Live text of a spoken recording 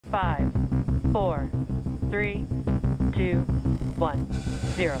5, 4, 3, 2, 1,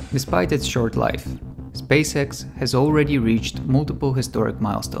 0. Despite its short life, SpaceX has already reached multiple historic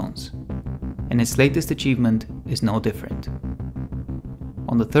milestones, and its latest achievement is no different.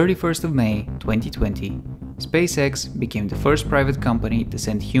 On the 31st of May 2020, SpaceX became the first private company to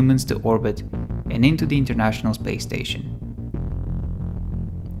send humans to orbit and into the International Space Station.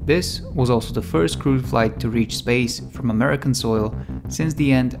 This was also the first crewed flight to reach space from American soil since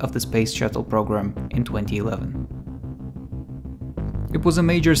the end of the Space Shuttle program in 2011. It was a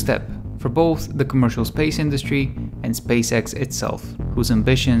major step for both the commercial space industry and SpaceX itself, whose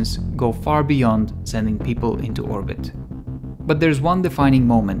ambitions go far beyond sending people into orbit. But there's one defining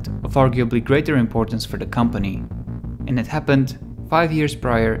moment of arguably greater importance for the company, and it happened 5 years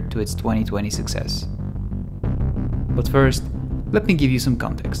prior to its 2020 success. But first, let me give you some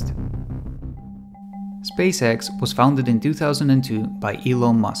context. SpaceX was founded in 2002 by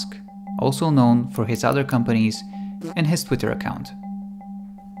Elon Musk, also known for his other companies and his Twitter account.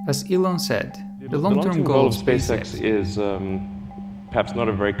 As Elon said, the long-term goal of SpaceX is perhaps not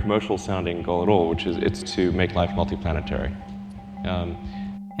a very commercial-sounding goal at all, which is it's to make life multiplanetary.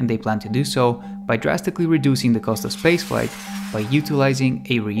 And they plan to do so by drastically reducing the cost of spaceflight by utilizing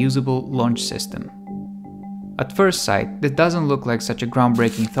a reusable launch system. At first sight, this doesn't look like such a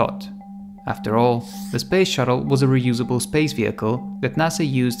groundbreaking thought. After all, the Space Shuttle was a reusable space vehicle that NASA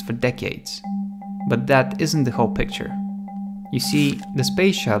used for decades. But that isn't the whole picture. You see, the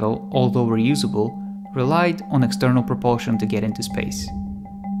Space Shuttle, although reusable, relied on external propulsion to get into space.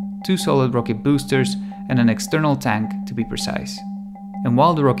 2 solid rocket boosters and an external tank, to be precise. And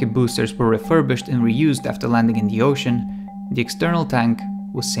while the rocket boosters were refurbished and reused after landing in the ocean, the external tank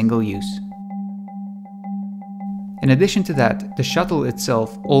was single use. In addition to that, the shuttle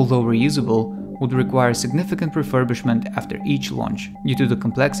itself, although reusable, would require significant refurbishment after each launch due to the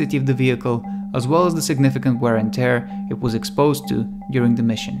complexity of the vehicle as well as the significant wear and tear it was exposed to during the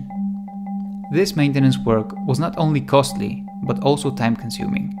mission. This maintenance work was not only costly, but also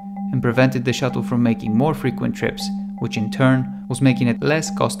time-consuming, and prevented the shuttle from making more frequent trips, which in turn was making it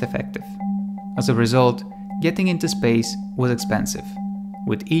less cost-effective. As a result, getting into space was expensive,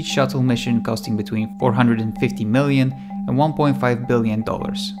 with each shuttle mission costing between $450 million and $1.5 billion.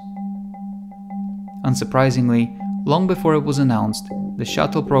 Unsurprisingly, long before it was announced, the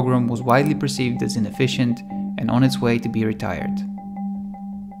shuttle program was widely perceived as inefficient and on its way to be retired.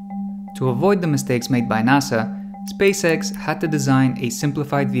 To avoid the mistakes made by NASA, SpaceX had to design a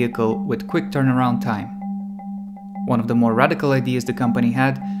simplified vehicle with quick turnaround time. One of the more radical ideas the company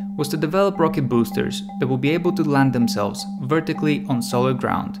had was to develop rocket boosters that will be able to land themselves vertically on solid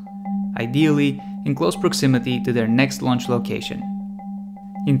ground, ideally in close proximity to their next launch location.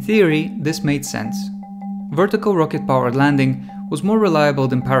 In theory, this made sense. Vertical rocket-powered landing was more reliable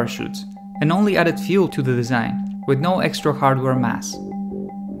than parachutes and only added fuel to the design, with no extra hardware mass.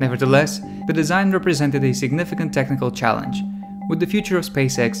 Nevertheless, the design represented a significant technical challenge, with the future of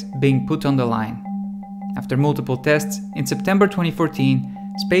SpaceX being put on the line. After multiple tests, in September 2014,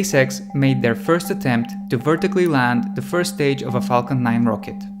 SpaceX made their first attempt to vertically land the first stage of a Falcon 9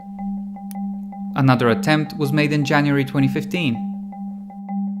 rocket. Another attempt was made in January 2015,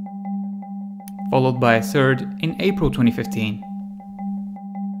 followed by a third in April 2015.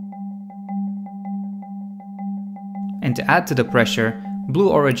 And to add to the pressure, Blue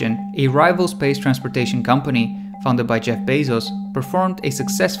Origin, a rival space transportation company founded by Jeff Bezos, performed a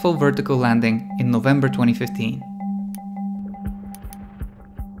successful vertical landing in November 2015.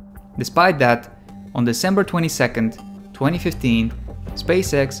 Despite that, on December 22, 2015,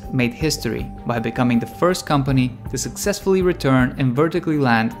 SpaceX made history by becoming the first company to successfully return and vertically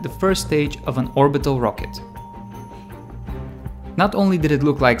land the first stage of an orbital rocket. Not only did it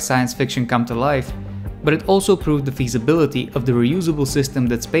look like science fiction come to life, but it also proved the feasibility of the reusable system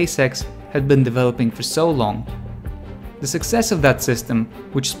that SpaceX had been developing for so long. The success of that system,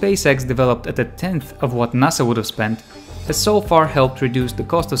 which SpaceX developed at a tenth of what NASA would have spent, has so far helped reduce the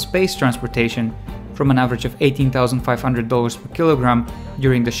cost of space transportation from an average of $18,500 per kilogram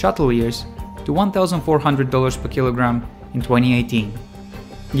during the shuttle years to $1,400 per kilogram in 2018.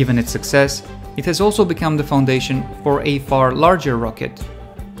 Given its success, it has also become the foundation for a far larger rocket.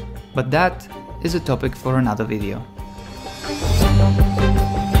 But that is a topic for another video.